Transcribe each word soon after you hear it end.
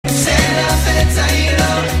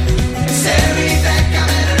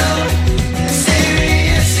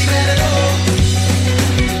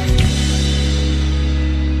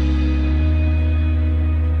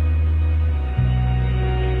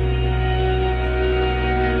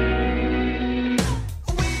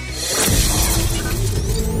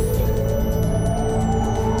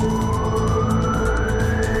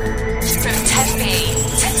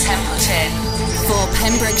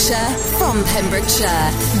Pembrokeshire, from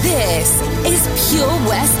Pembrokeshire, this is Pure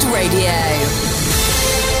West Radio.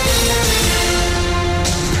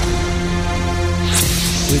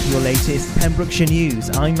 With your latest Pembrokeshire news,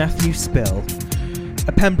 I'm Matthew Spill.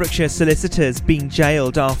 A Pembrokeshire solicitor's been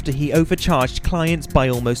jailed after he overcharged clients by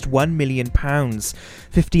almost £1 million.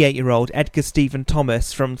 58-year-old Edgar Stephen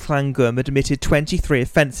Thomas from Llangwm admitted 23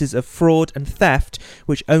 offences of fraud and theft,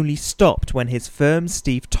 which only stopped when his firm,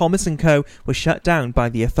 Steve Thomas & Co, was shut down by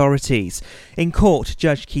the authorities. In court,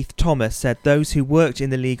 Judge Keith Thomas said those who worked in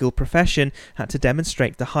the legal profession had to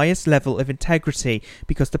demonstrate the highest level of integrity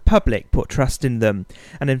because the public put trust in them.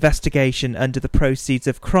 An investigation under the Proceeds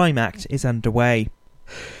of Crime Act is underway.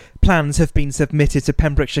 Plans have been submitted to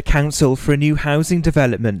Pembrokeshire Council for a new housing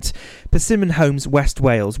development. Persimmon Homes West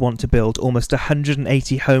Wales want to build almost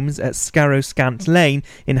 180 homes at Scarrowscant Lane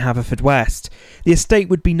in Haverfordwest. The estate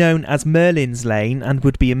would be known as Merlin's Lane and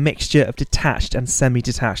would be a mixture of detached and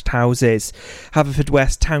semi-detached houses.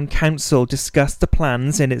 Haverfordwest Town Council discussed the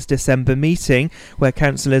plans in its December meeting, where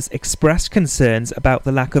councillors expressed concerns about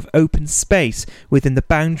the lack of open space within the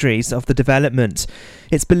boundaries of the development.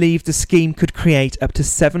 It's believed the scheme could create up to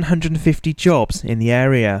 750 jobs in the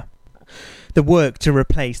area. The work to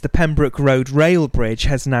replace the Pembroke Road rail bridge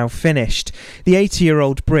has now finished. The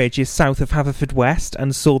 80-year-old bridge is south of Haverfordwest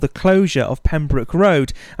and saw the closure of Pembroke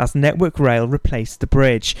Road as Network Rail replaced the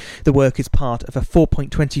bridge. The work is part of a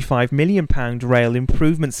 £4.25 million rail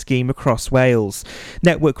improvement scheme across Wales.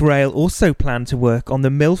 Network Rail also plan to work on the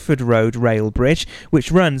Milford Road rail bridge,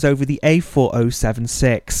 which runs over the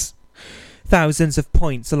A4076. Thousands of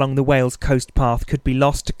points along the Wales coast path could be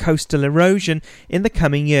lost to coastal erosion in the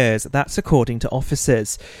coming years, that's according to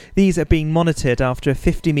officers. These are being monitored after a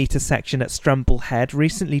 50-metre section at Strumble Head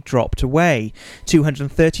recently dropped away.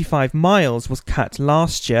 235 miles was cut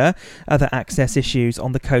last year. Other access issues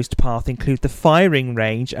on the coast path include the firing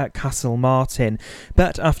range at Castle Martin.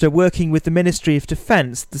 But after working with the Ministry of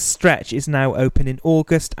Defence, the stretch is now open in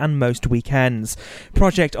August and most weekends.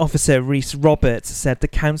 Project Officer Rhys Roberts said the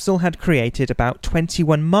council had created about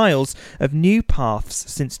 21 miles of new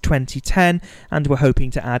paths since 2010 and were hoping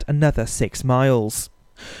to add another 6 miles.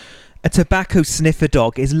 A tobacco sniffer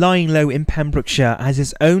dog is lying low in Pembrokeshire as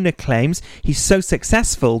his owner claims he's so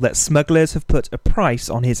successful that smugglers have put a price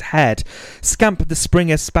on his head. Scamp the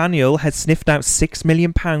Springer Spaniel has sniffed out £6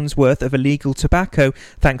 million worth of illegal tobacco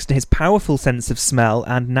thanks to his powerful sense of smell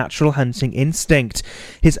and natural hunting instinct.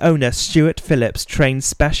 His owner, Stuart Phillips, trains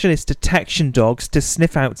specialist detection dogs to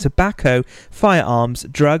sniff out tobacco, firearms,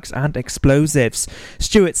 drugs and explosives.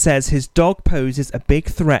 Stuart says his dog poses a big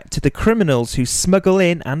threat to the criminals who smuggle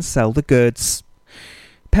in and sell the goods.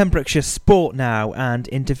 Pembrokeshire Sport now, and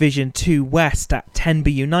in Division 2 West at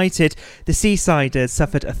Tenby United, the Seasiders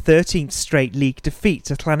suffered a 13th straight league defeat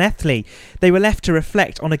to Llanelli. They were left to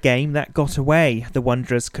reflect on a game that got away. The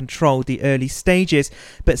Wanderers controlled the early stages,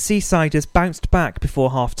 but Seasiders bounced back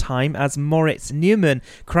before half-time as Moritz Newman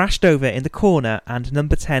crashed over in the corner and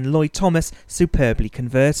number 10 Lloyd Thomas superbly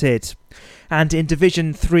converted. And in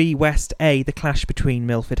Division 3 West A, the clash between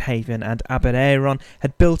Milford Haven and Aberaeron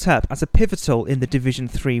had built up as a pivotal in the Division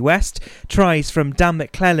 3 West. Tries from Dan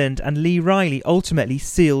McClelland and Lee Riley ultimately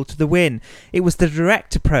sealed the win. It was the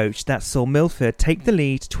direct approach that saw Milford take the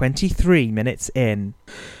lead 23 minutes in.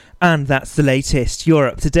 And that's the latest. You're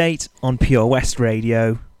up to date on Pure West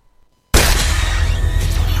Radio.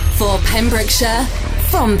 For Pembrokeshire,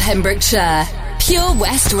 from Pembrokeshire, Pure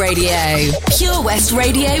West Radio. Pure West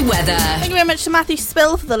Radio weather. Thank you very much to Matthew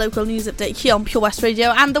Spill for the local news update here on Pure West Radio.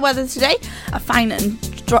 And the weather today, a fine and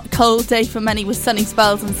cold day for many with sunny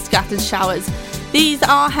spells and scattered showers. These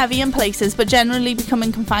are heavy in places but generally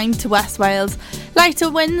becoming confined to West Wales. Lighter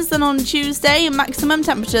winds than on Tuesday and maximum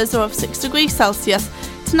temperatures are of 6 degrees Celsius.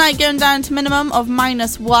 Tonight going down to minimum of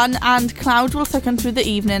 -1 and cloud will thicken through the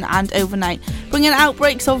evening and overnight, bringing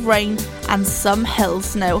outbreaks of rain and some hill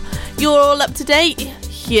snow. You're all up to date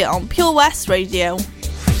here on Pure West Radio.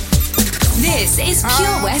 This is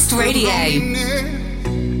Pure West Radio.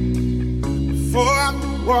 For I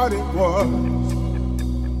knew what it was.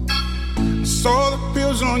 I saw the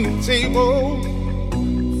pills on your table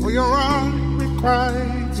for your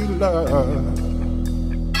unrequited love.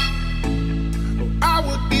 I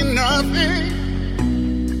would be nothing.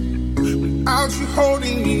 I without you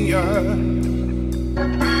holding me up.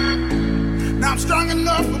 Now I'm strong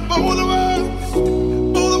enough for both of us,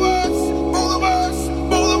 both of us, both of us,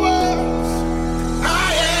 both of us.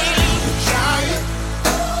 I am a giant.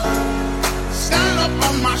 Stand up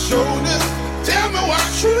on my shoulders. Tell me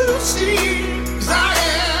what you see. 'Cause I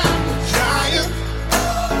am a giant.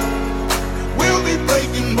 We'll be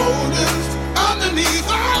breaking boulders underneath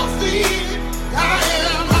our feet. I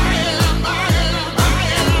am a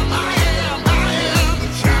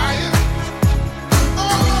giant. Oh,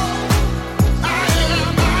 I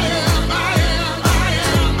am a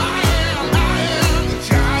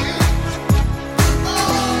giant.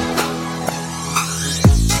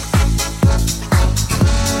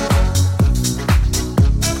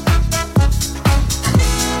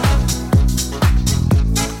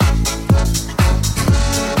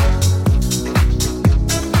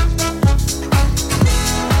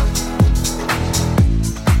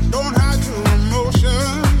 Don't hide your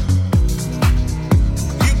emotion.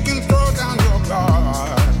 You can throw down your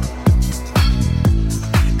guard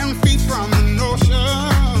and feed from the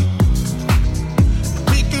notion.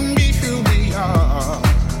 We can be who we are.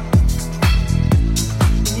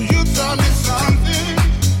 You taught me something,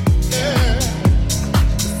 yeah.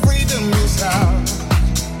 Freedom is out.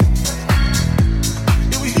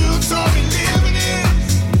 It was you taught me living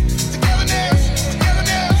is togetherness,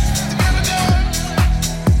 togetherness, togetherness.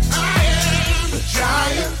 I am a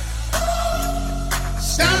giant.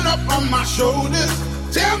 Stand up on my shoulders.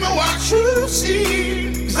 Tell me what you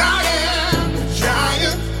see. 'Cause I am a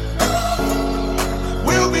giant.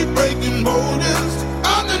 We'll be breaking boulders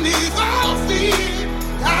underneath our feet.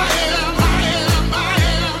 I am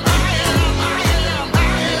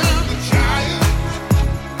a giant.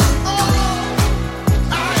 Oh,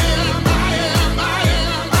 I am a giant.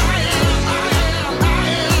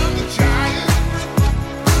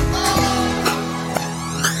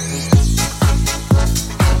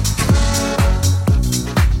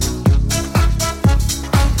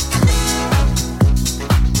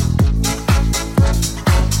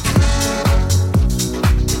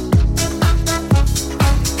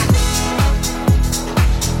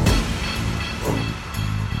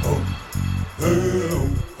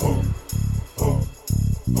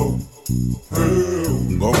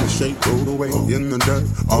 I'm gonna shake, roll away in the dirt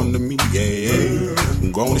under me, yeah.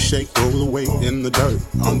 I'm gonna shake, roll away in the dirt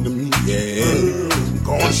under me, yeah. I'm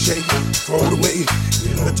gonna shake, throw it away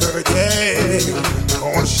in the dirt, yeah. I'm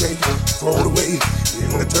gonna shake, throw it away in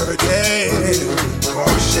the dirt, yeah. I'm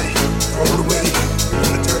gonna shake, throw it away in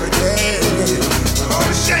the dirt, yeah. I'm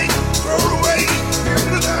gonna shake, throw it away in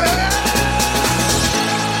the dirt.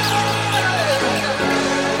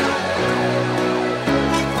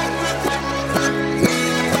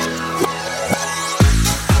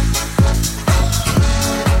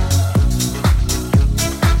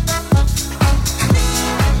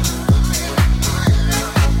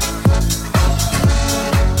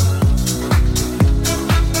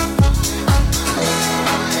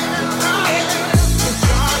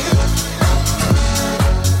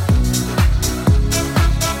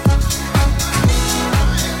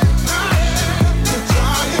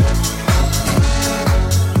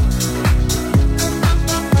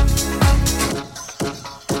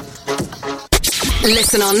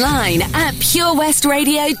 Listen online at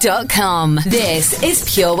purewestradio.com. This is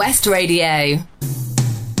Pure West Radio.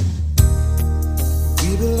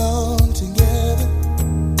 We belong together,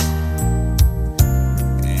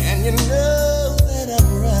 and you know that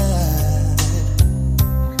I'm right.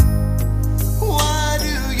 Why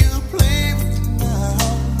do you play with my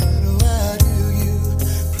heart? Why do you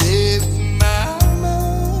play with my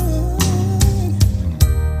mind?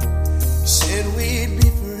 Said we'd be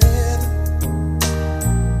forever,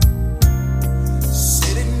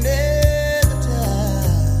 sitting there the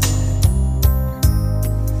time.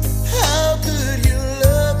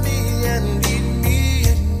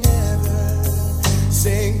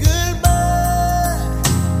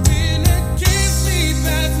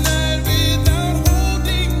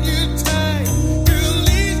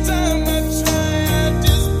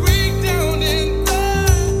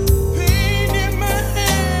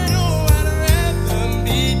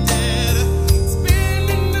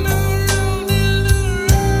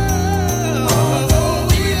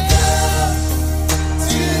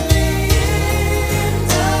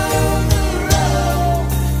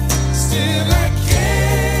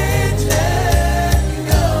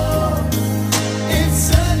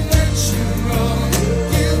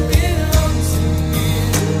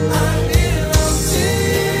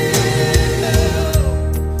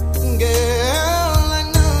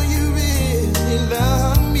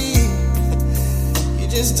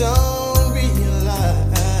 don't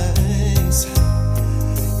realize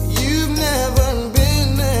you've never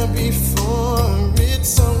been there before.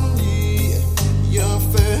 It's only your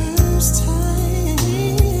first time.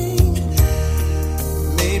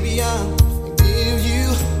 Maybe I'll forgive you.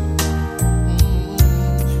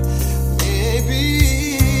 Maybe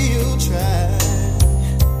you'll try.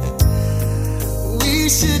 We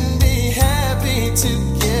shouldn't be happy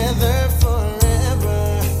together forever.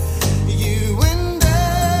 You and I.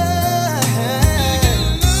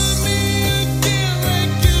 Love me again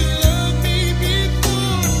like you loved me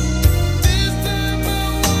before. This time I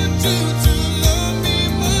want you to love me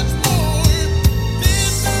much more.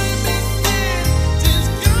 This time instead, just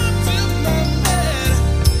come to my bed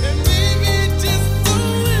and maybe just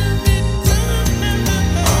throw every time.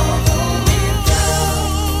 Although we've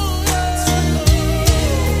gone to the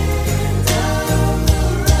end of the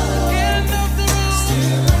road,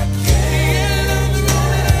 still I can't let go,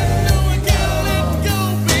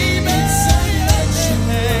 baby.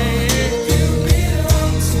 You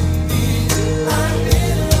belong to me, I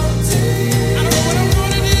belong to you. I don't know what I'm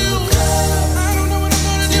gonna do. I don't know what I'm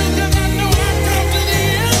gonna do, 'cause I know I've come to the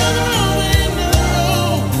end of the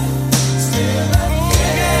road. Still I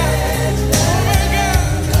can't let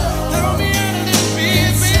go. Throw me out of this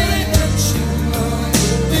bed, baby.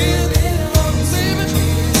 You belong to me,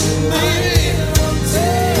 baby.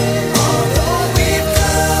 Although we've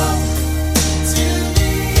come to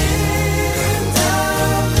the end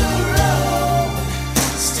of the road,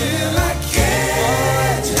 still I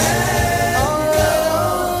can't let go.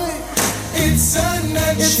 It's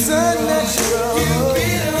unnatural. You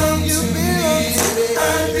belong to me,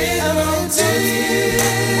 I belong to you.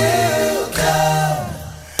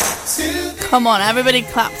 Come on, everybody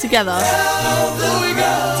clap together. Although we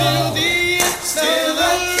got to the end, still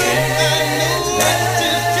I can't let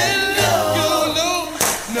go.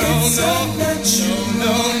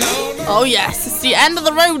 Oh yes, it's the end of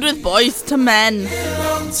the road with Boys to Men.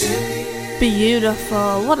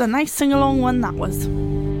 Beautiful. What a nice sing-along one that was.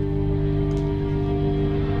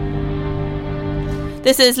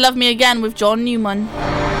 This is Love Me Again with John Newman.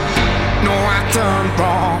 No, I done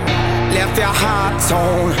wrong, left your heart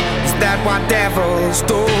torn. Is that what devils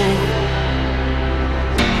do?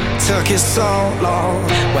 Took you so long,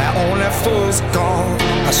 where only fools go.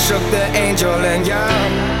 I shook the angel in you.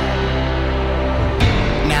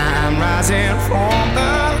 Now I'm rising from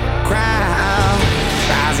the ground,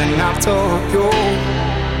 rising up to you.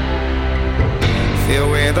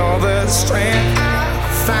 Filled with all the strength I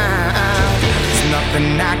find, there's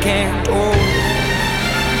nothing I can't do.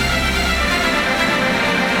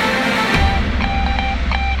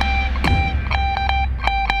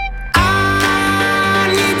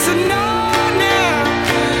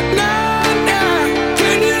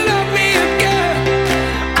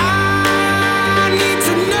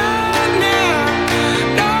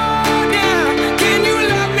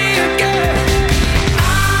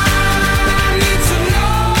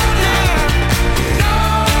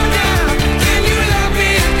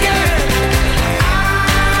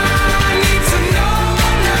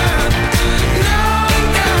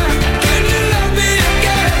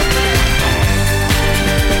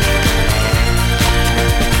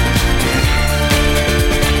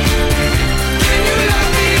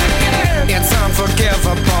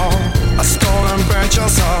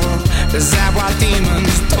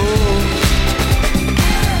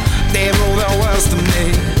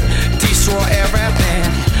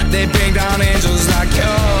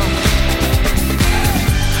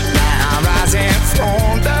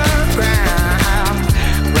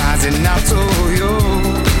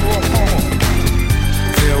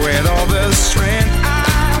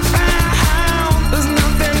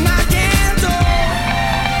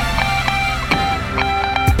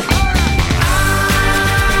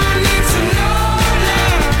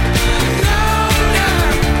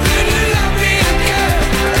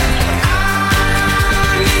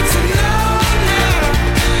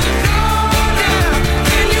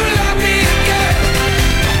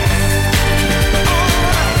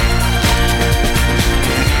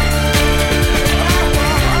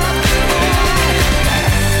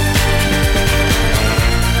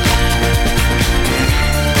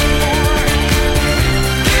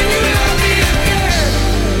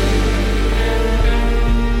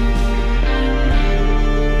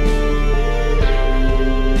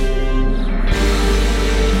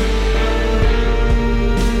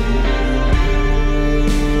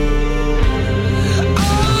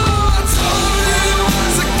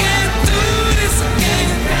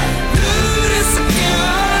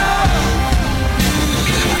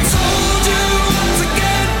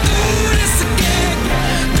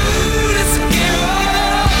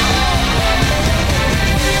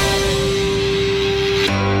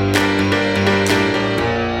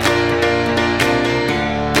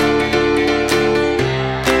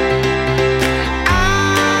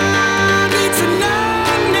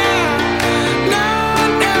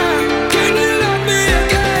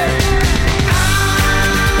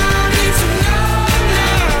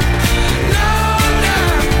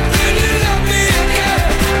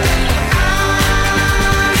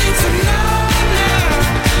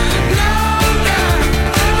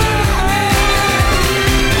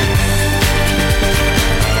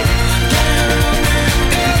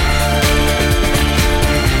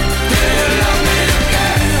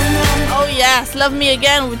 yes, Love Me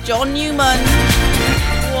Again with John Newman.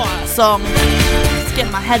 What a song. It's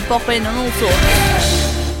getting my head bopping and all sorts.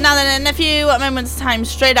 Now then, in a few moments' time,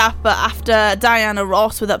 straight up after Diana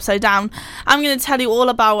Ross with Upside Down, I'm going to tell you all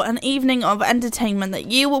about an evening of entertainment that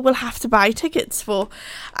you will have to buy tickets for.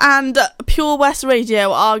 And Pure West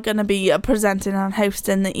Radio are going to be presenting and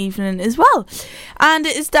hosting the evening as well. And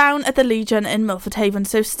it is down at the Legion in Milford Haven,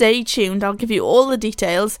 so stay tuned. I'll give you all the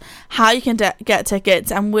details, how you can get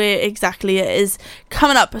tickets and where exactly it is,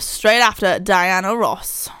 coming up straight after Diana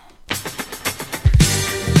Ross.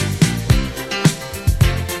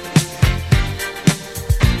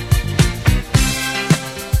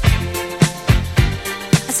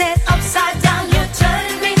 I said upside down, you're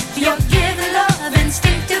turning me. You're giving love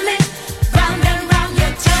instinctively. Round and round,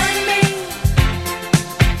 you're turning me.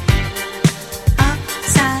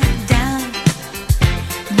 Upside down,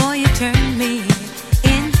 boy, you turn me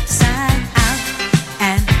inside out.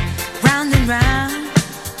 And round,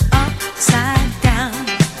 upside down,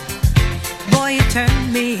 boy, you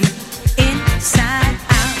turn me inside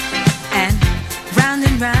out. And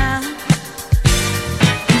round,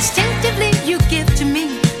 instinctively you give to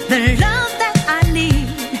me the love that I need.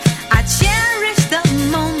 I cherish the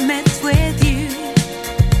moments with you.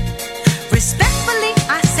 Respectfully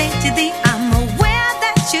I say to thee, I'm aware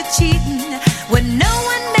that you're cheating when no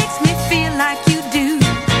one makes me feel like you do.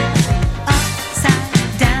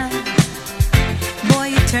 Upside down, boy,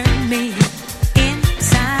 you turn me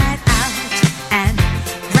inside out. And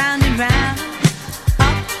round,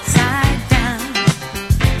 upside down,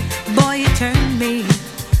 boy, you turn me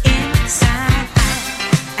inside out.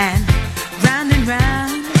 And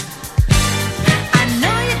round, I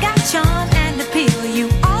know you got charm and appeal. You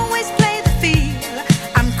always play the field.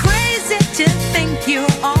 I'm crazy to think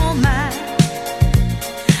you're all mine.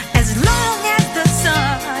 As long as the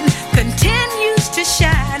sun continues to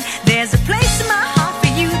shine, there's a place in my heart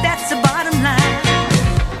for you, that's the bottom line.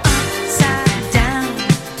 Upside down,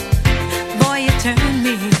 boy, you turn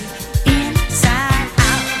me inside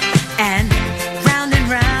out. And round,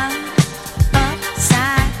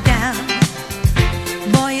 upside down,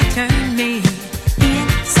 boy, you turn me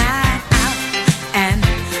inside out. And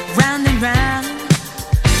round,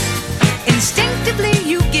 instinctively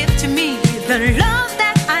you give to me the love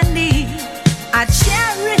that I need. I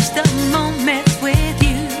cherish the moments with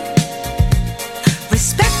you.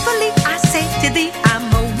 Respectfully I say to thee,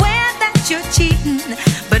 I'm aware that you're cheating,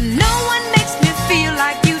 but no one makes me feel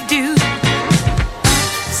like you do.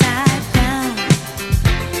 Upside down,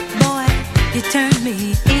 boy, you turn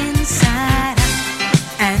me inside out.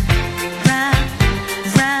 And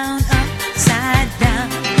round, upside down,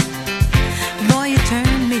 boy, you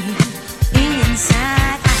turn me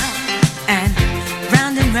inside out. And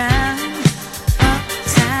round,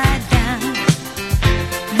 upside down,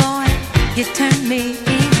 boy, you turn me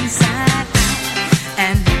inside out.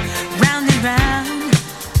 And round,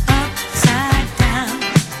 upside down,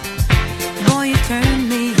 boy, you turn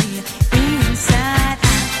me inside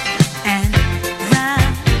out. And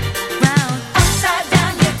round, upside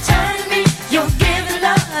down, you turn me. You're giving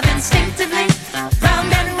love instinctively.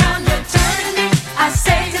 Round and round, you're turning me. I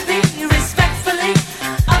say to thee respectfully,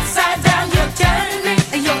 upside down, you're turning me.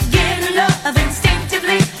 You're giving love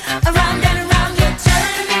instinctively. Around and around, you're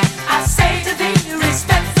turning me. I say to thee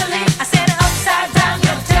respectfully. I said upside down,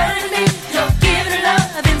 you're turning me. You're giving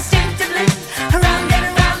love instinctively. Around and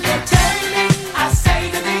around, you're turning me. I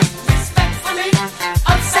say to thee respectfully.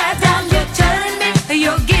 Upside down, you're turning me.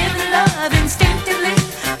 You're giving love instinctively.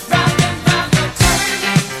 Round and round, you're turning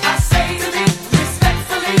me. I say to thee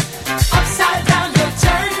respectfully. Upside down, you're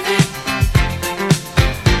turning me.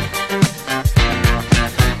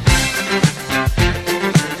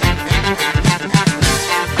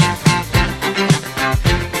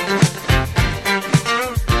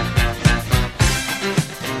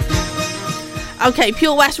 Okay,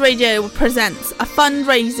 Pure West Radio presents a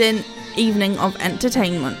fundraising evening of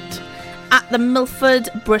entertainment at the Milford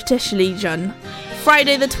British Legion,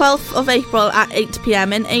 Friday the 12th of April at 8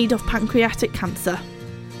 p.m. in aid of pancreatic cancer.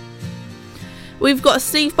 We've got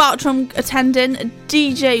Steve Bartram attending,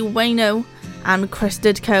 DJ Wayno and Chris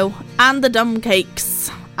Didco, and the Dumb Cakes,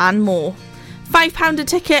 and more. £5 a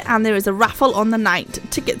ticket, and there is a raffle on the night.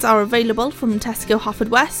 Tickets are available from Tesco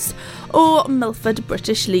Haverfordwest or Milford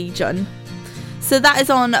British Legion. So that is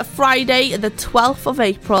on Friday the 12th of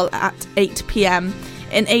April at 8 p.m.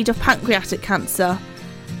 in aid of pancreatic cancer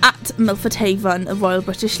at Milford Haven, Royal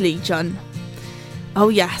British Legion. Oh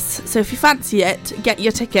yes, so if you fancy it, get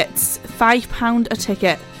your tickets. £5 a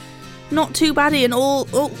ticket. Not too baddie and all,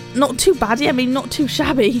 not too baddie, I mean not too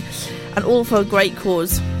shabby, and all for a great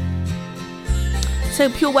cause. So So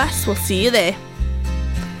Pure West will see you there.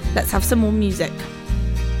 Let's have some more music.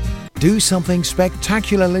 Do something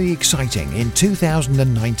spectacularly exciting in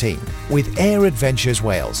 2019 with Air Adventures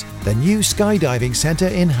Wales, the new skydiving centre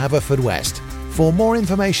in Haverfordwest. For more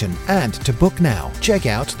information and to book now, check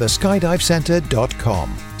out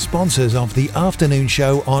theskydivecentre.com. Sponsors of the afternoon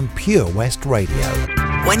show on Pure West Radio.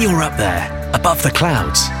 When you're up there, above the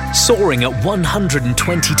clouds, soaring at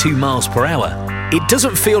 122 miles per hour, it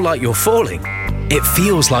doesn't feel like you're falling. It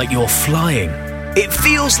feels like you're flying. It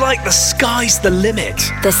feels like the sky's the limit.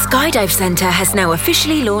 The Skydive Centre has now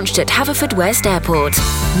officially launched at Haverfordwest Airport.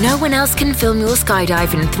 No one else can film your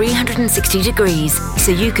skydive in 360 degrees,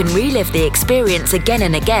 so you can relive the experience again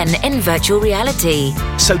and again in virtual reality.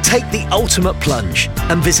 So take the ultimate plunge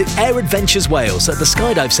and visit Air Adventures Wales at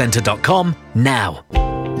theskydivecentre.com now.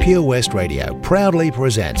 Pure West Radio proudly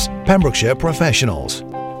presents Pembrokeshire Professionals.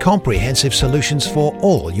 Comprehensive solutions for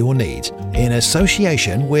all your needs in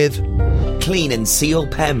association with Clean and Seal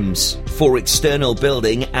PEMS for external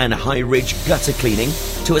building and high ridge gutter cleaning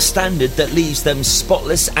to a standard that leaves them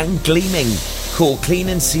spotless and gleaming. Call Clean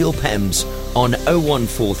and Seal PEMS on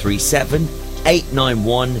 01437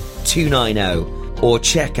 891 290 or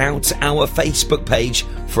check out our Facebook page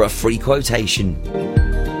for a free quotation.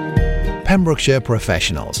 Pembrokeshire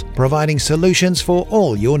Professionals, providing solutions for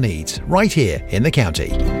all your needs right here in the county.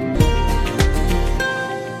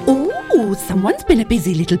 Oh, someone's been a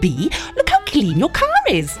busy little bee. Look how clean your car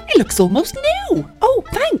is. It looks almost new. Oh,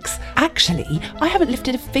 thanks. Actually, I haven't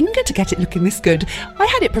lifted a finger to get it looking this good. I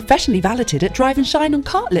had it professionally valeted at Drive and Shine on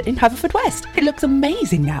Cartlet in Haverfordwest. It looks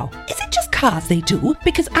amazing now. Is it just cars they do?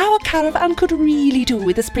 Because our caravan could really do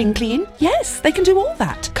with a spring clean. Yes, they can do all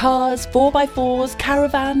that. Cars, 4x4s,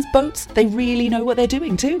 caravans, boats. They really know what they're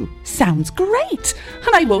doing too. Sounds great.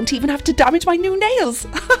 And I won't even have to damage my new nails.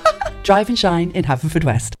 Drive and Shine in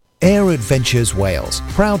Haverfordwest. Air Adventures Wales,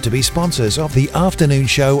 proud to be sponsors of the afternoon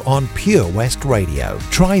show on Pure West Radio.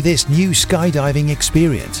 Try this new skydiving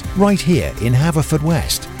experience right here in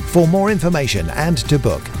Haverfordwest. For more information and to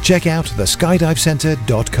book, check out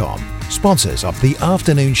theskydivecentre.com. Sponsors of the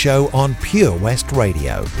afternoon show on Pure West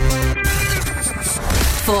Radio.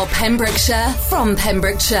 For Pembrokeshire, from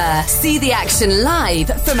Pembrokeshire. See the action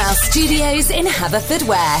live from our studios in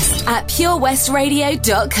Haverfordwest at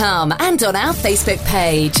purewestradio.com and on our Facebook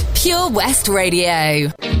page, Pure West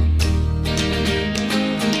Radio.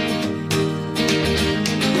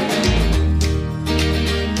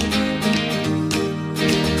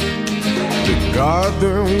 The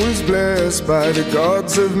garden was blessed by the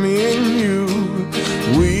gods of me and you.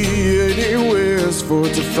 We headed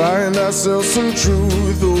westward to find ourselves some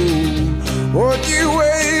truth. Oh, what you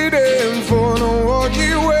waiting for? No, what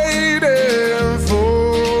you waiting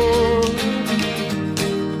for?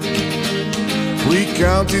 We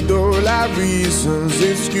counted all our reasons,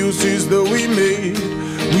 excuses that we made.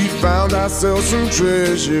 We found ourselves some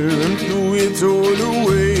treasure and threw it all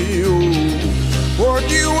away. Oh, what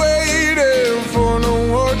you waiting for? No,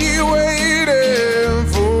 what you waiting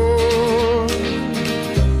for?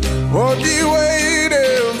 What you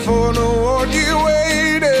waiting for? No, what you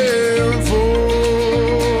waiting for?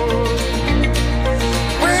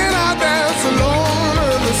 When I dance alone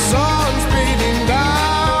and the sun's beating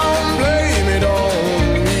down, blame it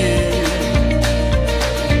on me.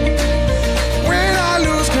 When I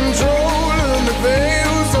lose control and the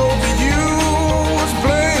veil's overused,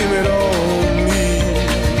 blame it on me.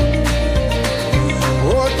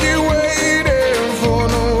 What you waiting for?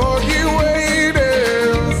 No, what you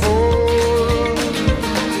waiting for?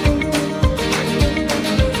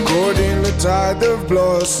 Caught in the tide of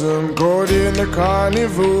blossom, caught in the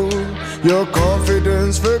carnival. Your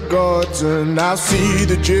confidence forgotten, I see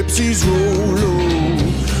the gypsies roll.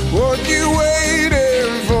 Oh, what you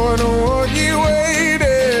waiting for? No, what you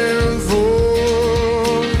waiting for?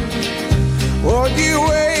 What you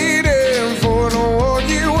waiting for? No, what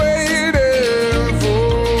you waiting for?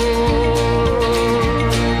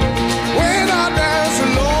 When I dance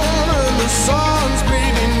alone and the sun's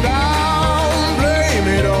beating down, blame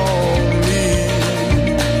it on me.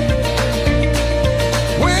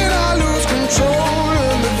 When I lose control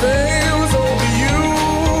and the veil's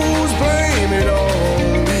overused, blame it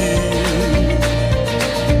on me.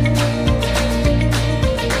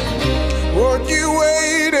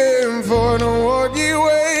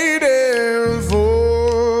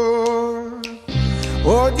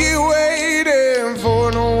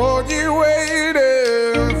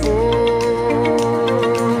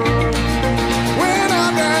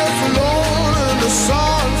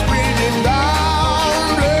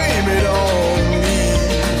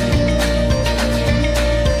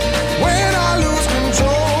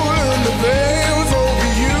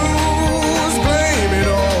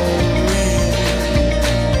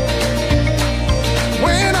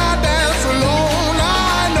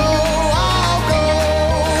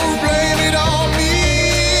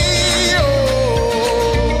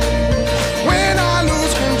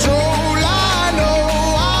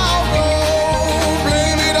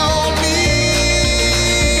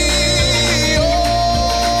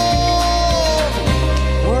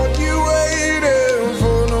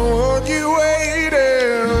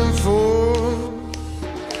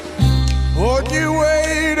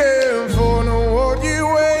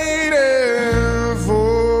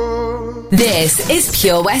 This is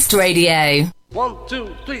Pure West Radio. 1,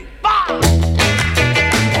 2, 3, 4.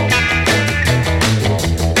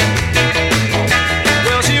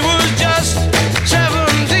 Well, she was just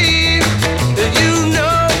 17, you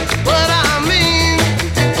know what I mean.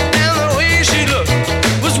 And the way she looked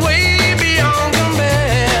was way beyond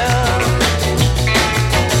compare.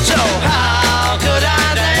 So how could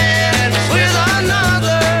I dance with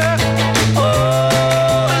another?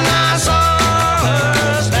 Oh, and I saw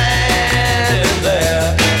her standing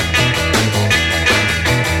there.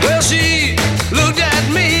 Well, she looked at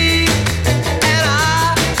me, and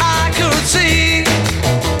I could see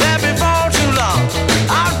that before too long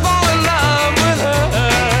I'd fall in love with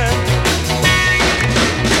her.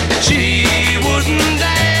 She wouldn't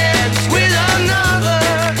dance with another.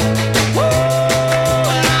 Whoa,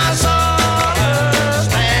 and I saw her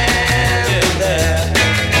standing there.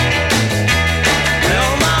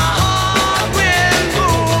 Well, my heart went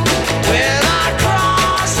boom when I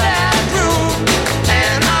crossed that room,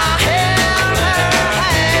 and I held her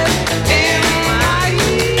hand in mine.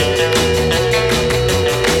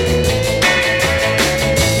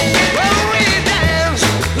 Well, we danced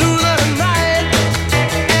through the night,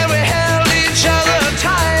 and we held each other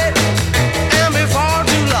tight, and before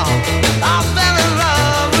too long I fell in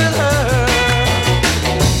love with her.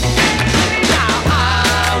 Now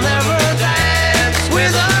I'll never dance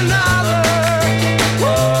with another.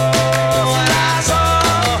 Whoa, and I saw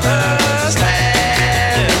her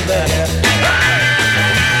standing there.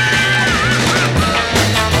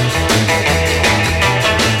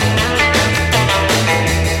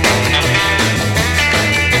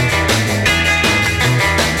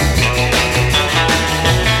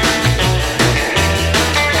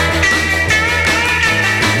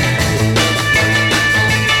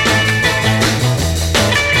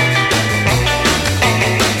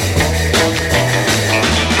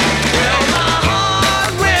 Well, my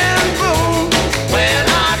heart went boom when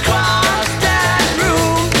I crossed that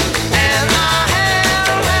room, and I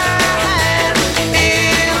held her hand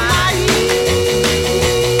in mine.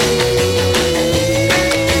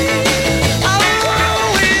 Oh,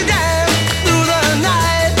 we danced through the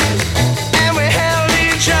night, and we held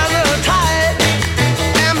each other tight,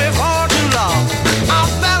 and before too long I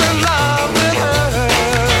fell in love with her.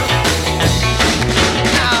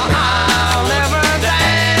 Now I'll never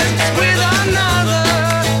dance with another.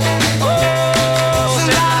 Oh,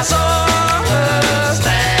 since I saw her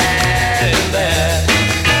standing there.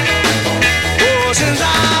 Oh, since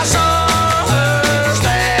I saw her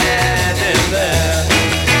standing there.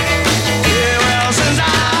 Yeah, well, since I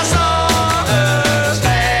saw her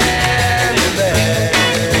standing there.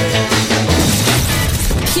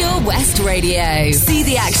 Pure West Radio. See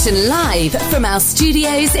the action live from our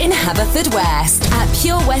studios in Haverfordwest at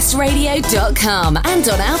purewestradio.com and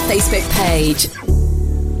on our Facebook page.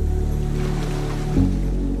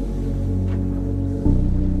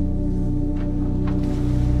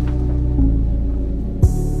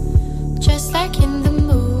 Just like in the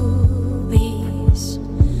movies,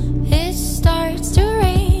 it starts to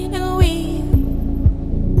rain and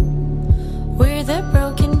we're the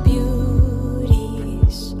broken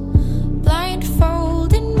beauties.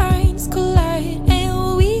 Blindfolded minds collide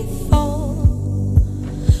and we fall.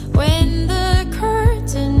 When the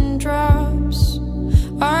curtain drops,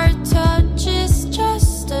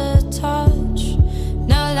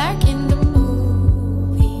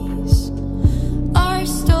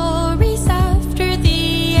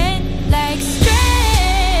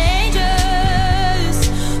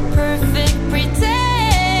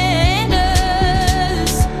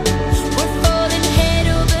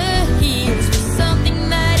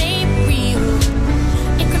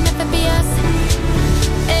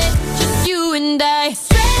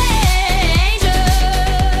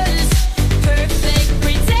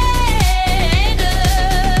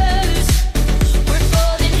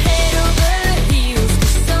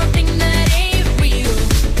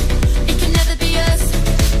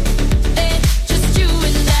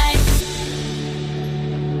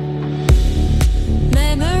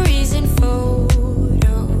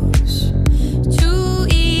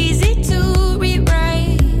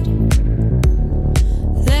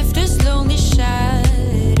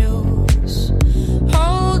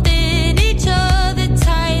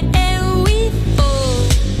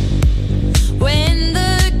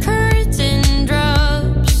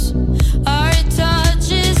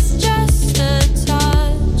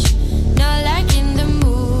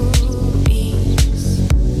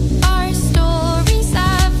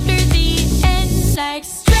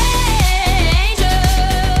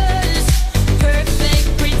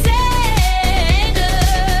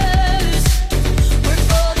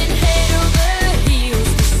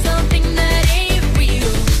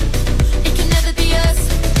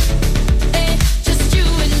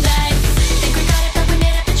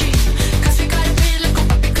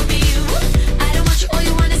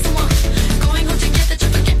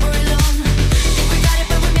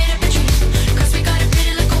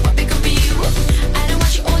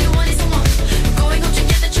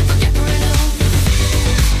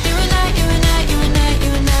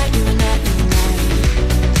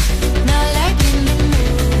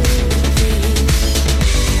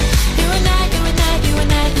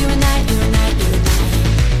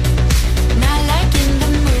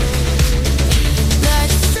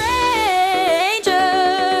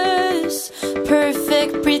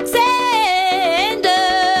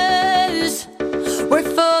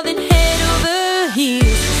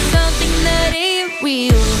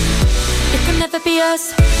 real. It can never be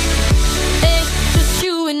us. It's just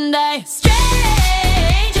you and I. Strangers,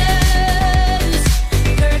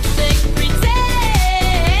 perfect pretenders.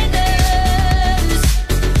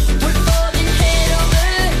 We're falling head over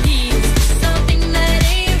heels for something that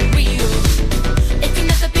ain't real. It can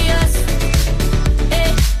never be us.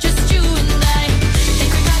 It's just you and I.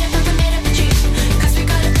 Think we got it, but we made up a dream. 'Cause we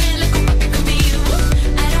got a pretty little what we could be.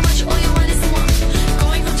 I don't want you, all you want is the one.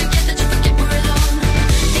 Going home together to forget we're alone.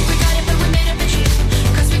 Think we got it, but we made up a dream.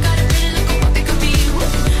 'Cause we got a pretty little what we could be.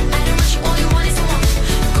 I don't want you, all you want is the one.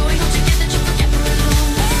 Going home together to forget we're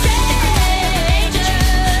alone. Strangers,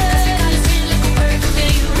 'cause we got a pretty little perfect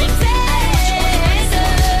thing. I don't want you, all you want is the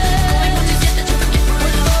one. Going home together to forget we're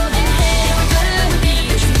alone. And head over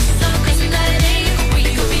heels for something that ain't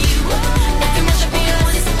real. It can never be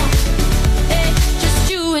us. It's just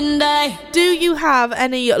you and I. Do you have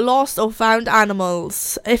any lost or found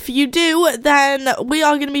animals? If you do, then we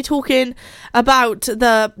are going to be talking about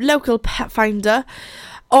the local pet finder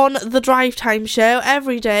on the Drive Time show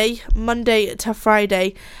every day, Monday to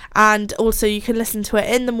Friday, and also you can listen to it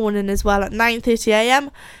in the morning as well at 9:30am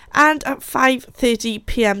and at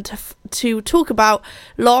 5:30pm to talk about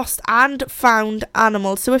lost and found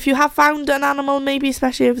animals. So if you have found an animal, maybe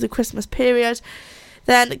especially over the Christmas period,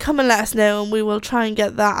 then come and let us know and we will try and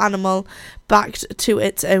get that animal back to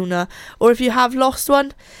its owner. Or if you have lost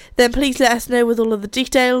one, then please let us know with all of the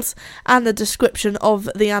details and the description of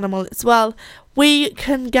the animal as well. We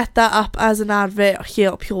can get that up as an advert here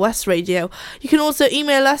at Pure West Radio. You can also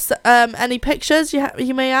email us any pictures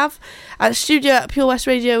you may have at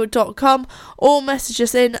studio@purewestradio.com, or message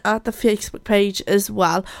us in at the Facebook page as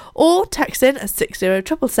well, or text in at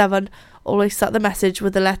 60777. Always start the message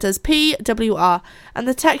with the letters PWR, and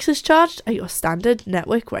the text is charged at your standard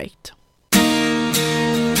network rate.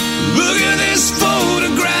 Look at this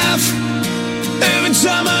photograph. Every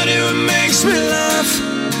time I do, it makes me laugh.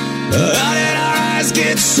 How did our eyes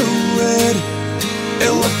get so red?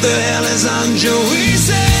 And what the hell is on Joey's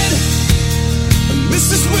head?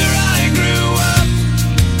 This is where I grew up.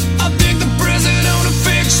 I think the president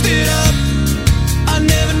fixed it up. I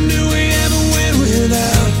never knew we ever went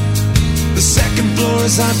without. The second floor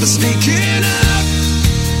is hot for sneaking up.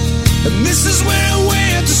 And this is where I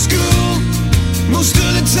went to school. Most of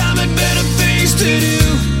the time had better things to do.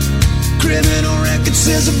 Criminal record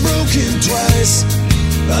says I've broken twice.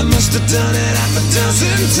 I must have done it half a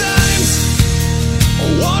dozen times. I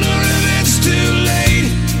wonder if it's too late.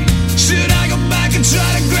 Should I go back and try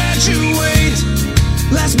to graduate?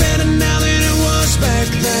 Life's better now than it was back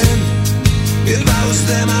then. If I was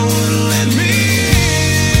them, I wouldn't let me in.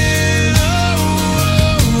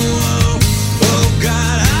 Oh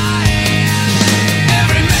God,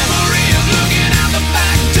 every memory of looking out the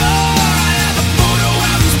back door. I have a photo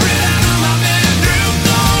album spread out on my bedroom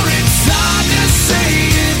floor. It's hard to say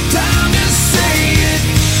it, time to say it.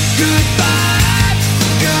 Goodbye,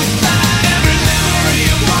 goodbye. Every memory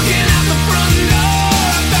of walking out the front door.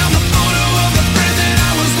 I found the photo of the friend that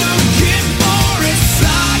I was looking for. It's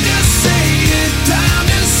hard to say it, time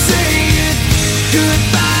to say it.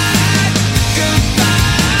 Goodbye, goodbye.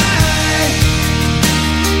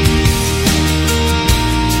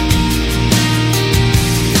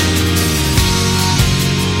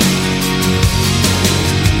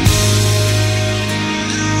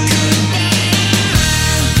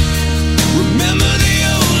 Remember the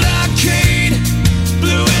old arcade?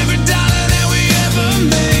 Blew every dollar that we ever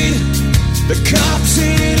made. The cops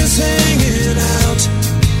seen us hanging out.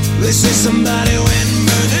 They say somebody went and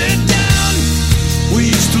burned it down. We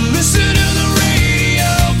used to listen to the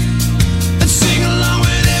radio and sing along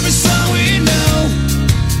with every song we know.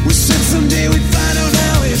 We said someday we'd find out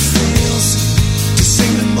how it feels to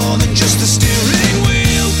sing to more than just a steering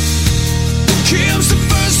wheel. Kim's the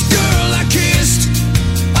first girl I kissed.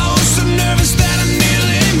 I was so nervous that I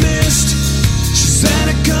nearly missed. She's had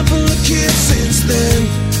a couple of kids since then.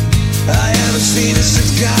 I haven't seen her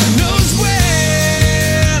since God knows when.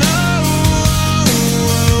 Oh,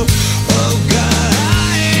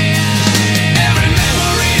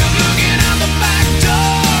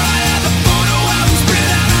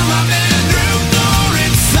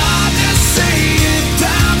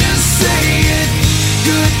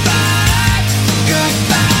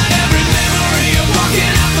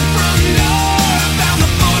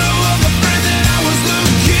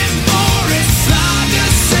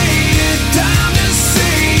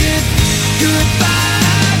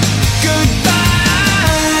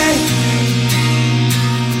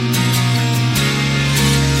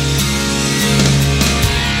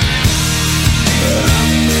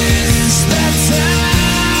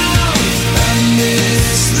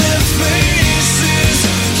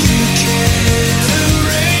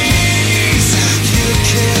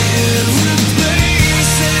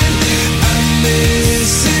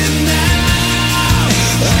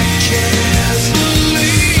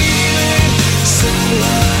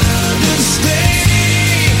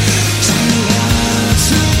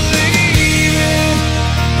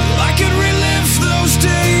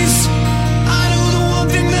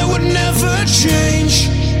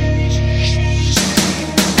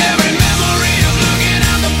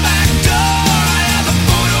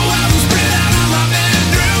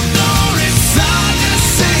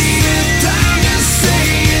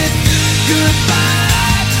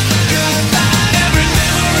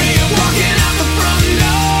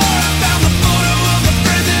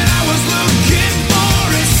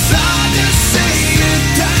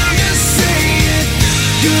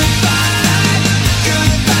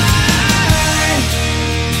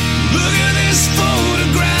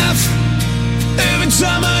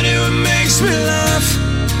 makes me laugh.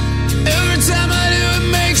 Every time I do, it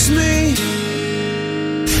makes me.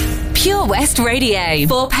 Pure West Radio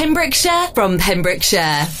for Pembrokeshire from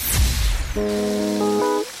Pembrokeshire.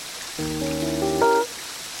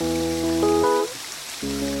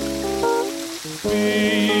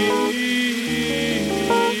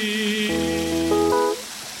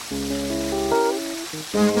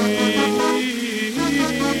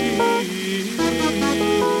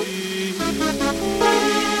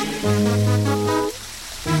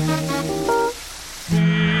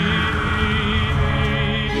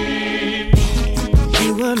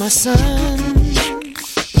 You were my sun,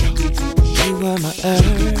 you were my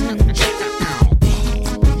earth.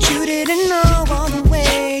 You didn't know all the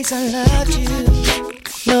ways I loved you,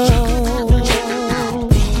 no.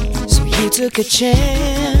 So you took a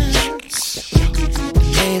chance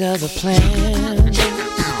and made other plans.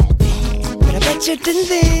 But I bet you didn't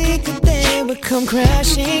think that they would come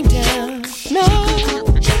crashing down, no.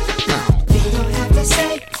 You don't have to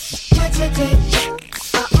say what you did,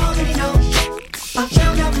 I already know. I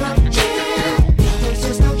found out from here. There's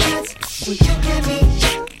just no chance when you and me,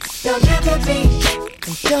 there'll never be.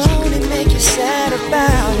 And don't it make you sad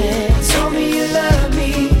about it? Told me you love me,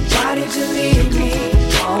 why did you leave me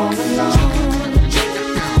all alone?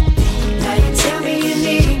 Now you tell me you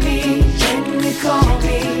need me, when you call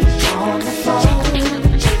me on the phone.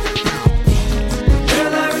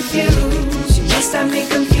 Girl, I refuse, you must have me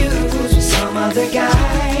confused with some other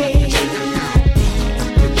guy.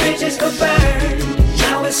 Your bridges go burn,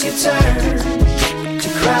 now it's your turn to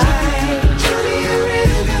cry. Tell me a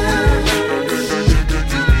river,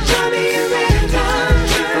 tell me a river,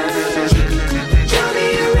 tell me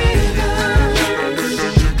a river,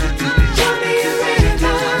 tell me a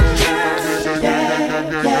river, yeah,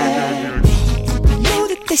 yeah. I know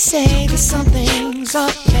that they say that some things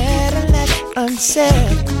are better left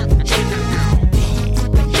unsaid,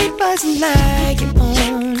 but it wasn't like you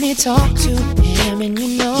only talk to him and you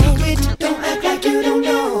know it. Don't act like you don't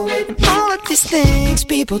know it. And all of these things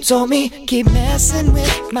people told me keep messing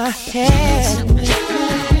with my head.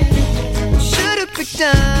 Should've picked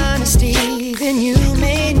honesty, then you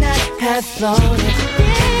may not have thought it.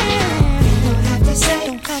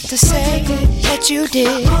 Don't have to say what you did.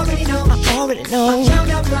 I already know. I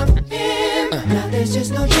found out from him. Now there's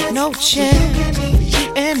just no chance. No chance.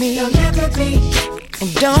 You and me. There'll never be.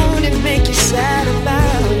 And don't it make you sad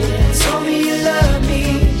about it? Told me you love me,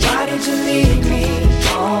 why did you leave me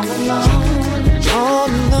all alone? All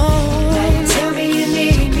alone. Now you tell me you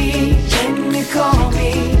need me, when you call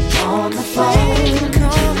me on the phone.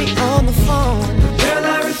 Call me on the phone. Girl, I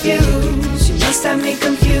refuse, you must have me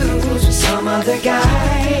confused with some other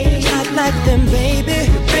guy. Not like them, baby.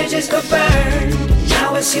 Your bridges go burn,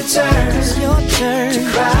 now it's your turn. It's your turn to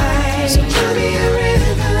cry. So tell me a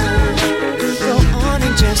river. Go on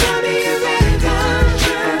and just tell me a river.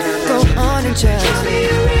 Go on and just tell me a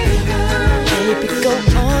river. Baby, go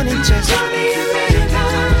on and just tell me a river.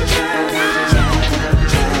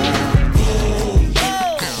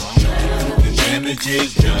 The damage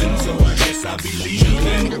is done, so I guess I'll be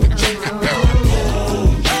leaving.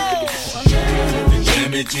 The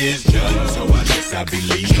damage is done, so I guess I'll be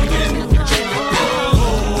leaving.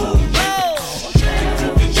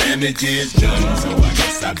 The damage is done, so I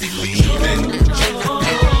guess I'll be leaving.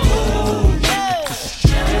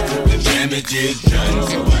 The damage is done,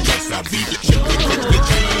 so I guess I'll be leaving.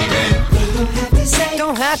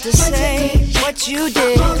 Don't have to say what you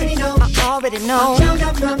did. I already know.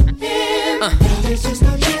 There's just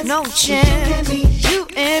no chance. You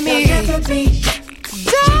and me.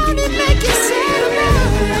 Don't it make you sad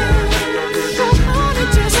about it? Go on and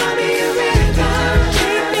just tell me a river.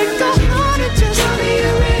 Baby, go on and just tell me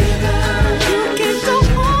a river. You can go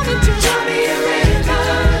on and just tell me a river.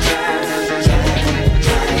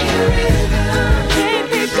 Tell me a river.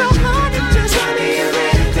 Baby, go on and just tell me a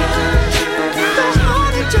river. Go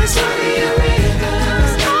on and just tell me a river.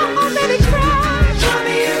 'Cause I already cried. Tell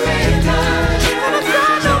me a river. And I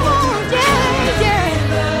cry no more. Yeah, yeah.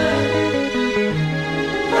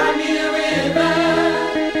 Cry me a river.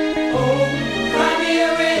 Oh, cry me a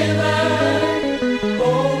river.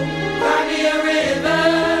 Oh, cry me a river.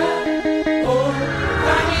 Oh,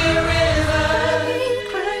 cry me a river.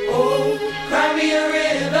 Oh, cry me a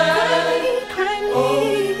river. Oh,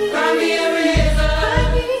 cry me a river.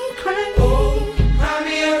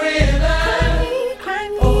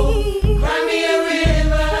 Oh, cry me a river. Oh, cry me a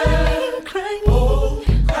river. Oh,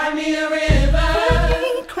 cry me a river.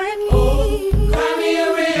 Oh, cry me a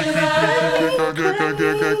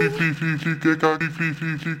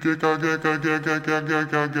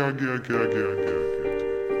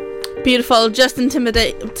Beautiful. Justin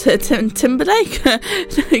Timberlake.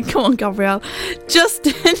 Come on, Gabrielle.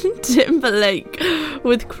 Justin Timberlake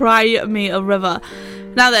with Cry Me a River.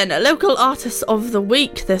 Now then, local artist of the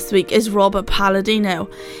week this week is Rob Palladino.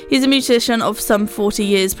 He's a musician of some 40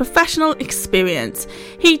 years professional experience.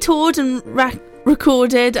 He toured and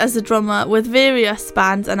recorded as a drummer with various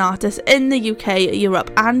bands and artists in the UK, Europe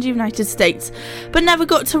and United States, but never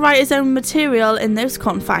got to write his own material in those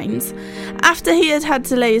confines. After he had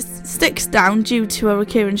to lay his sticks down due to a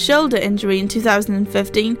recurring shoulder injury in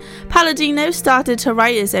 2015, Palladino started to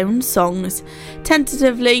write his own songs,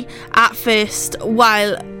 tentatively at first,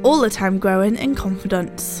 while all the time growing in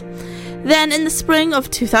confidence. Then in the spring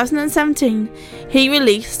of 2017, he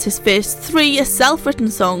released his first 3 self-written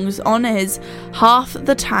songs on his Half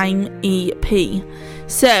the Time EP.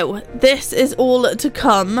 So this is all to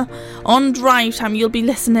come. On Drive Time, you'll be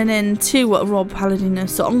listening in to Rob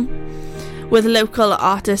Palladino's song with local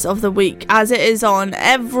artist of the week, as it is on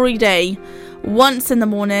every day, once in the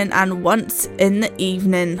morning and once in the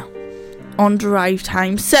evening on Drive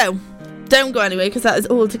Time. So don't go anywhere, because that is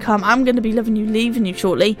all to come. I'm going to be leaving you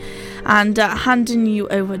shortly and handing you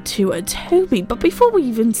over to Toby. But before we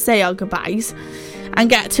even say our goodbyes and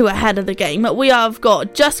get to ahead of the game, we have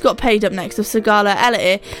Just Got Paid up next of Sigala,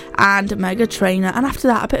 Elliot and Mega Trainer. And after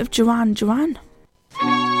that, a bit of Joanne.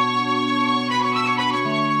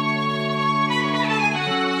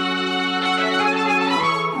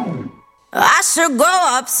 I should grow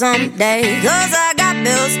up someday, 'cause I got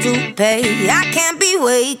bills to pay. I can't be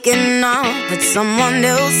waking up at someone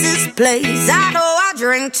else's place. I know I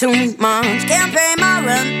drink too much, can't pay my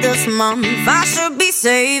rent this month. I should be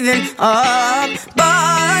saving up,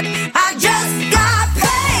 but I just got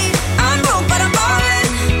paid. I'm broke but I'm ballin',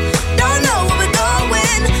 don't know where we're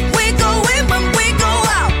going. We go in when we go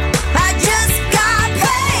out. I just got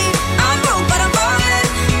paid. I'm broke but I'm ballin',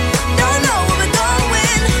 don't know where we're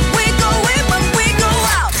going. We go in when we go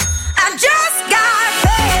out. I just got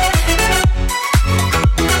paid.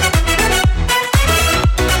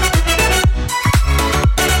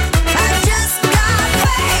 I just got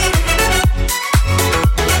paid.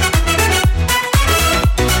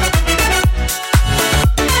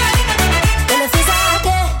 Well, it feels like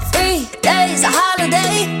every day's a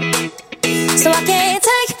holiday, so I can't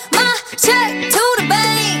take my check to the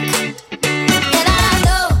bank. And I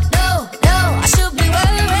know, I should be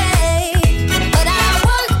worried, but I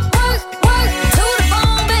work to the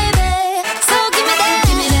bone, baby. So give me that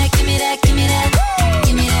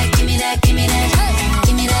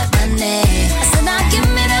money. I said now give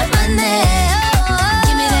me that money.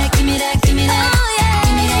 Give me that. Oh yeah.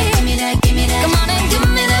 Come on and give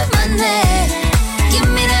me that money. Give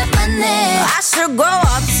me that money. I should grow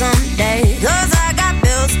up someday, 'cause I got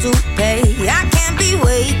bills to pay. I can't be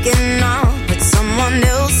waking up at someone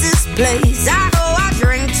else's place. I know I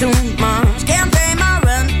drink too much, can't pay my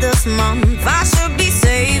rent this month. I should be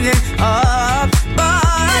saving up,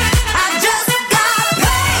 but I just got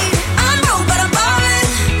paid. I'm broke but I'm ballin',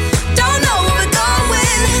 don't know where we're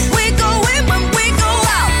going. We go in when we go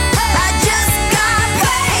out. I just got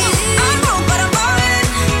paid. I'm broke but I'm ballin',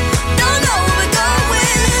 don't know where we're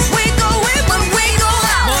going. We go in when we go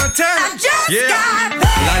out. Montana. I just Yeah. got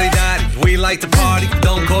paid. Lottie-dottie, we like to party.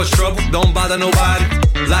 Don't cause trouble, don't bother nobody.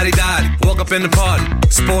 Lottie-dottie, walk up in the party.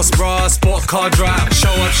 Sports bra, sport car drive.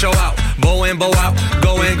 Show up, show out. Bow in, bow out.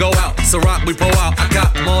 Go in, go out. So rock, we pull out. I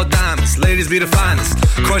got more diamonds. Ladies be the finest.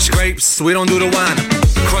 Crush grapes, we don't do the wine.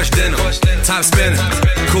 Crush dinner, top spinner.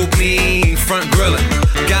 Coupe me, front griller.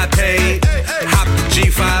 Got paid, hop the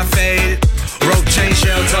G5 faded. Rope chain,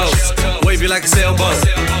 shell toes. Wave you like a sailboat.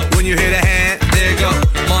 When you hear the hand, there you go.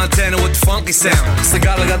 Montana with the funky sound.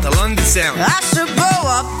 Sigala got the London sound. I should grow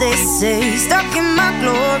up, they say, stuck in my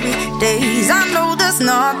glory days. I know there's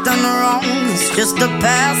nothing wrong, it's just a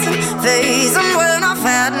passing phase. And when I've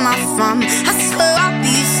had my fun, I swear I'll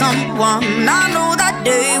be someone. I know that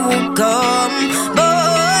day will come,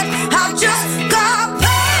 but I just got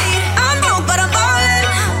paid. I'm broke but I'm ballin',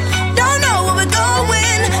 don't know where we're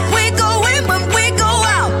going. We go in when we go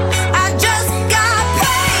out. I just got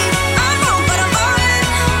paid. I'm broke but I'm ballin',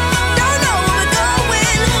 don't know where we're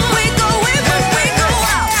going. We go in when we go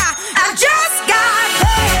out. I just got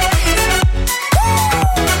paid.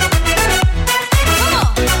 Come on.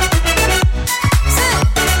 Say,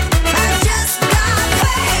 I just got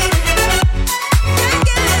paid.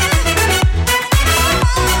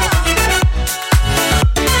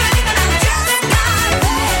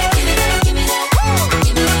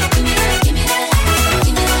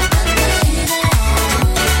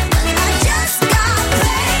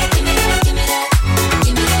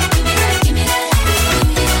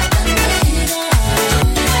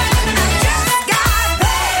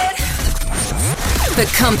 For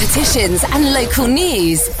competitions and local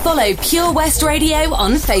news, follow Pure West Radio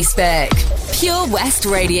on Facebook. Pure West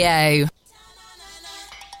Radio.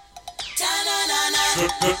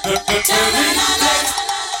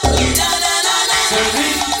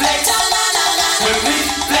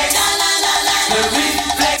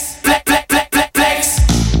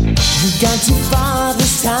 We've gone too far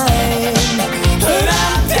this time, but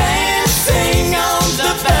I'm dancing on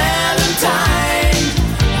the Valentine.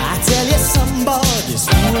 I tell you, somebody's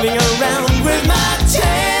fooling around with my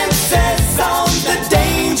chances on the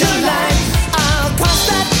danger line. I'll cross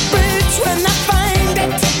that bridge when I find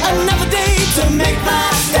it. Another day to make my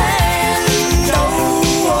stand.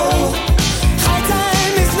 Oh, high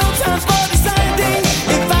time is no time for deciding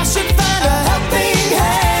if I should find a helping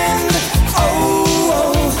hand.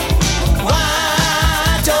 Oh,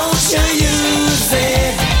 why don't you use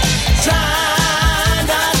it? Try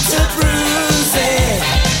not to bruise it.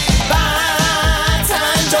 Buy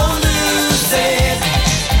time, don't lose it.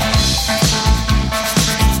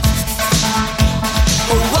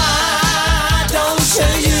 Why don't you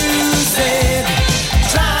use it?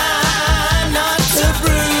 Try not to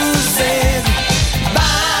bruise it.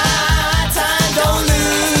 Buy time, don't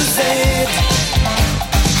lose it.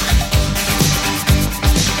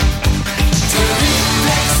 To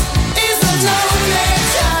reflex is a lonely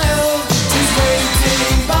child who's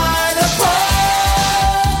waiting by the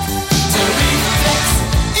pole. To reflex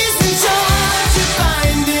is in charge of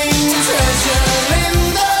finding treasure in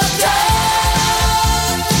the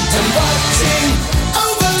dark. And watching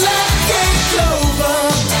over lucky clover,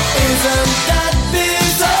 isn't that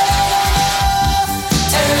bizarre?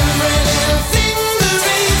 Everything the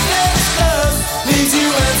reflex does leaves you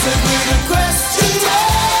answered with a question mark.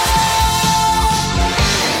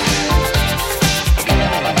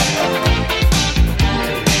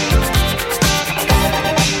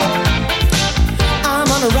 I'm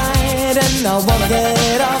on a ride and I wanna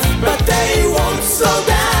get off, but they won't slow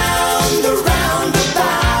down the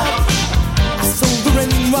roundabout. I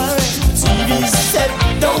soldering while TV said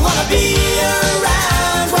don't wanna be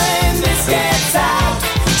around when this gets out.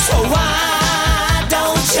 So why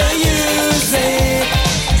don't you use it?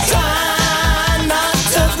 Try not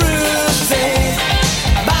to bruise it.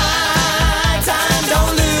 Buy time,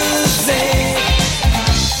 don't lose it.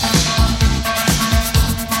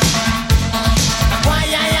 Why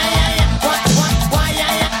yeah yeah yeah yeah? Why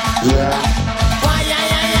yeah yeah? Why yeah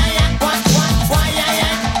yeah yeah yeah? Why yeah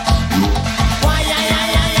yeah? Why yeah yeah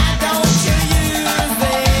yeah yeah? Don't you use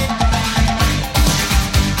it?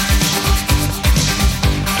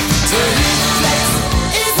 To reflex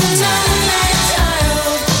is a lonely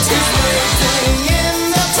child who's waiting in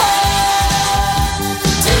the cold.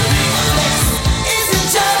 To reflex is in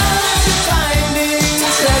charge of finding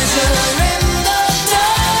treasure in the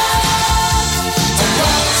dark. And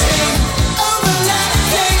watching over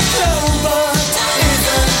lucky clover,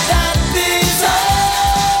 isn't that bizarre?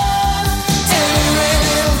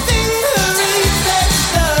 Everything the reflex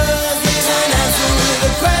does is an answer with a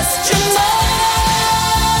question mark.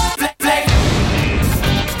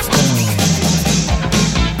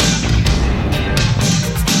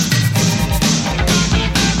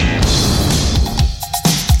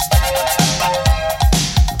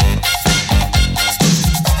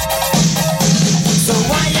 So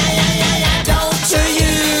why yeah yeah yeah yeah? Don't you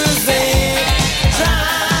use it?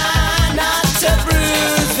 Try not to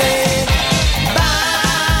bruise it.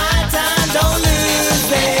 Buy time, don't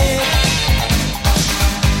lose it.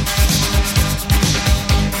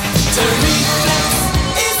 To reflex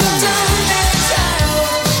is a lonely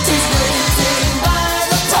child who's waiting by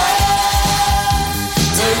the pole.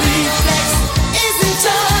 To reflex is in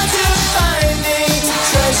charge of finding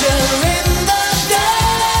treasure in the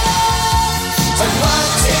dark. And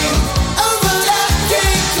watching over lucky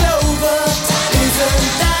clover, isn't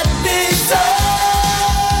that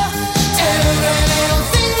bizarre?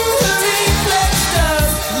 Everything the reflex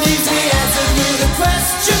does leaves me answered with a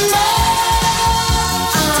question mark.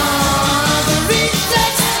 The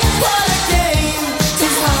reflex, what a game,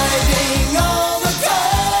 is hiding all the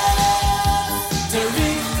cards. The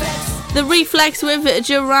reflex. The Reflex with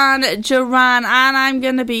Duran, and I'm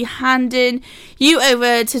going to be handing you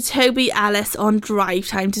over to Toby Ellis on Drive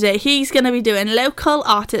Time today. He's going to be doing Local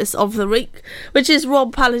Artists of the Week, which is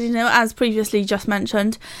Rob Palladino, as previously just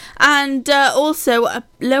mentioned, and also a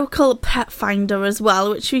local pet finder as well,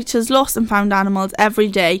 which features lost and found animals every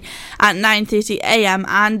day at 9:30am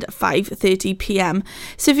and 5:30pm.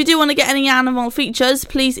 So if you do want to get any animal features,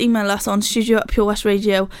 please email us on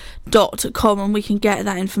studio@purewestradio.com and we can get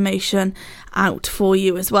that information out for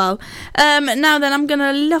you as well. Now then, I'm going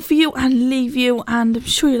to love you and leave you, and I'm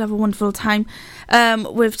sure you'll have a wonderful time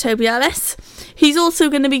with Toby Ellis. He's also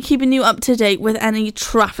going to be keeping you up to date with any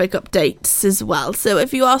traffic updates as well. So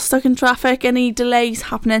if you are stuck in traffic, any delays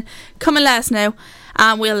happening, come and let us know,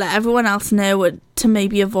 and we'll let everyone else know to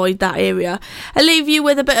maybe avoid that area. I'll leave you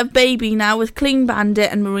with a bit of Baby now with Clean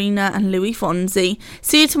Bandit and Marina and Louis Fonzi.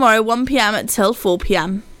 See you tomorrow, 1pm till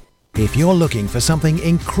 4pm. If you're looking for something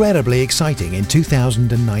incredibly exciting in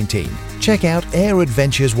 2019, check out Air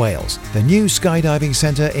Adventures Wales, the new skydiving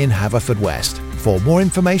centre in Haverfordwest. For more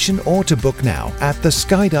information or to book now at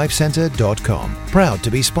theskydivecentre.com. Proud to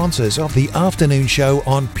be sponsors of the afternoon show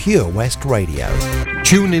on Pure West Radio.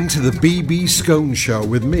 Tune in to the BB Scone Show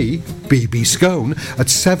with me, BB Scone, at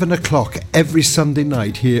 7 o'clock every Sunday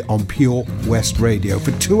night here on Pure West Radio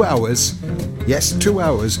for 2 hours. Yes, 2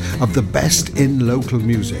 hours of the best in local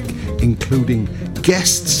music, including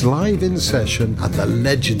guests live in session and the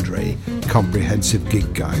legendary Comprehensive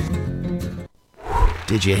Gig Guide.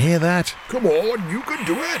 Did you hear that? Come on, you can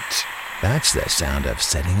do it! That's the sound of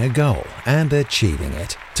setting a goal and achieving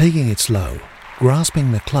it. Taking it slow,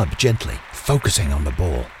 grasping the club gently, focusing on the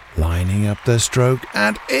ball, lining up the stroke,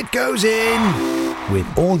 and it goes in! With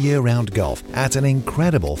all year-round golf at an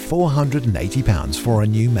incredible £480 for a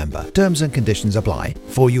new member. Terms and conditions apply.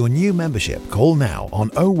 For your new membership, call now on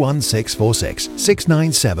 01646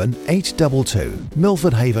 697 822.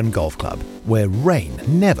 Milford Haven Golf Club, where rain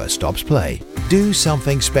never stops play. Do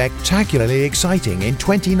something spectacularly exciting in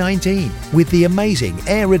 2019 with the amazing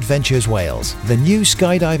Air Adventures Wales, the new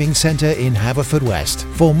skydiving centre in Haverfordwest.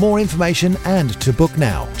 For more information and to book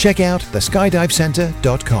now, check out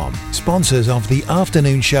theskydivecentre.com. Sponsors of the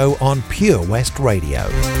afternoon show on Pure West Radio.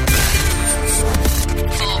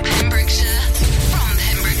 For Pembrokeshire, from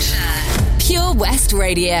Pembrokeshire, Pure West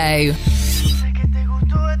Radio.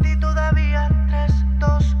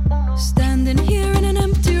 Standing here in an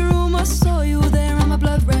empty room, I saw you there and my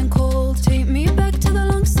blood ran cold. Take me back to the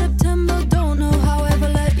long September, don't know how I ever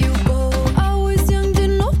let you go. I was young,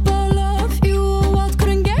 didn't know about love, you were wild,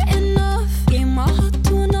 couldn't get enough. Gave my heart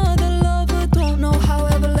to another lover, don't know how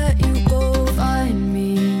I ever let you go. Find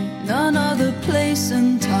me another place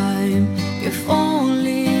and time, if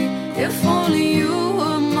only you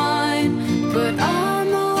were mine. But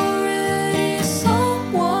I'm already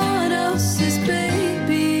someone else's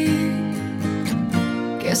baby.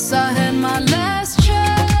 Guess I had my last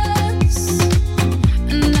chance,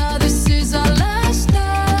 and now this is our last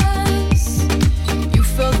dance. You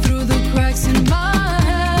fell through the cracks in my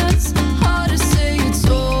hands. Hard to say it's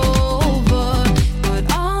over, but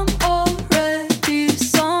I'm already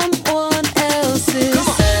someone else's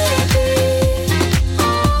baby.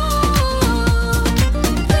 Oh,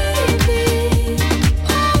 baby.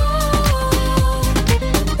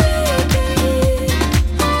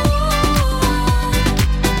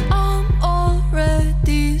 I'm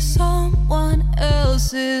already someone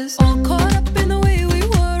else's. All caught up in the way we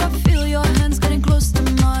were. I feel your hands getting close to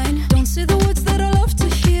mine. Don't say the words that I love to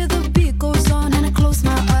hear. The beat goes on and I close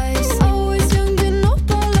my eyes. Always young, didn't know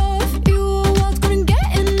about love. You were wild, couldn't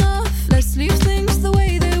get enough. Let's leave things the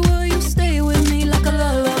way they were. You stay with me like a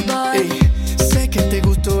lullaby. Ey, sé que te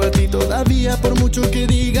gustó a ti todavía por mucho que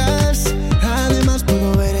digas. Además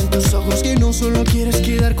puedo ver en tus ojos que no solo quieres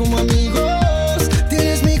quedar como amigos.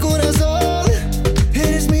 Tienes mi corazón,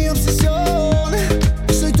 eres mi obsesión.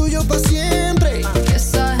 Soy tuyo para siempre.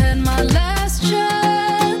 Guess I had my last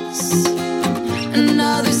chance, and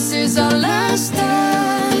now this is our last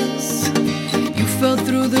dance. You fell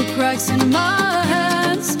through the cracks in my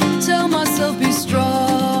hands. Tell myself be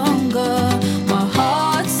stronger. My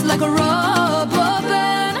heart's like a rubber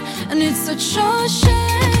band, and it's such a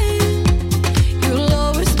shame. You'll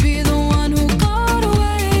always be the one who got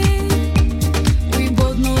away. We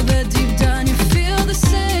both know that deep down you feel the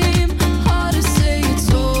same. Hard to say it's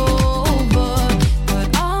over, but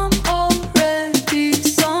I'm already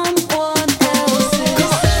someone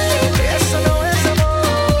else's baby. Eso no es amor,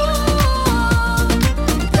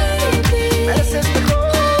 Baby, mereces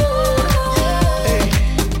mejor. Ey,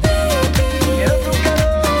 quiero tu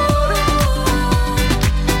calor.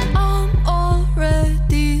 I'm already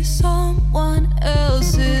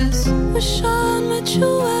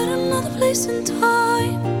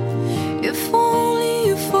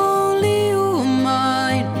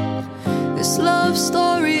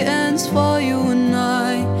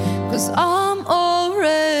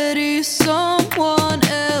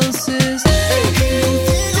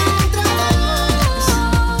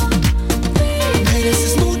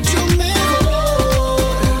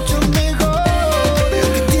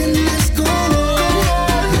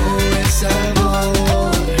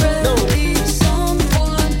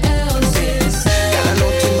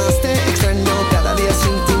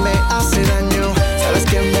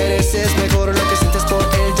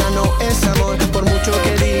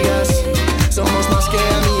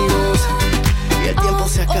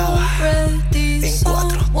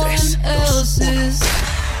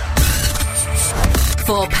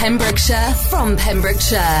For Pembrokeshire, from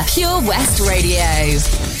Pembrokeshire, Pure West Radio.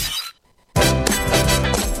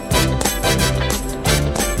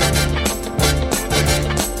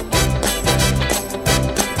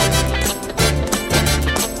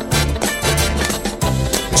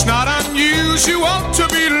 It's not unusual to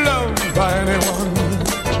be loved by anyone.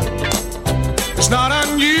 It's not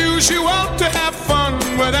unusual to have fun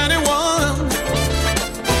with anyone.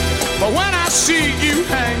 But when I see you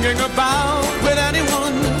hanging about with anyone,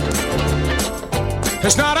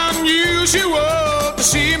 it's not unusual to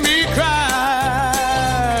see me cry.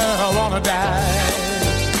 I wanna die.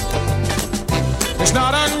 It's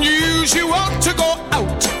not unusual to go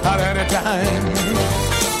out at any time.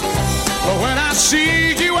 But when I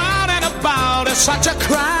see you out and about, it's such a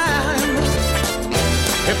crime.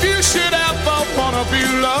 If you should ever wanna be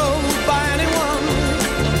loved by anyone,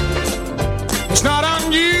 it's not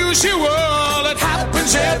unusual, it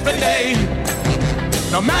happens every day.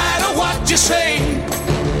 No matter what you say,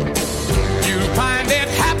 you'll find it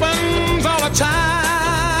happens all the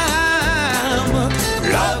time.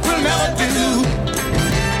 Love will never do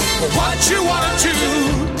what you wanna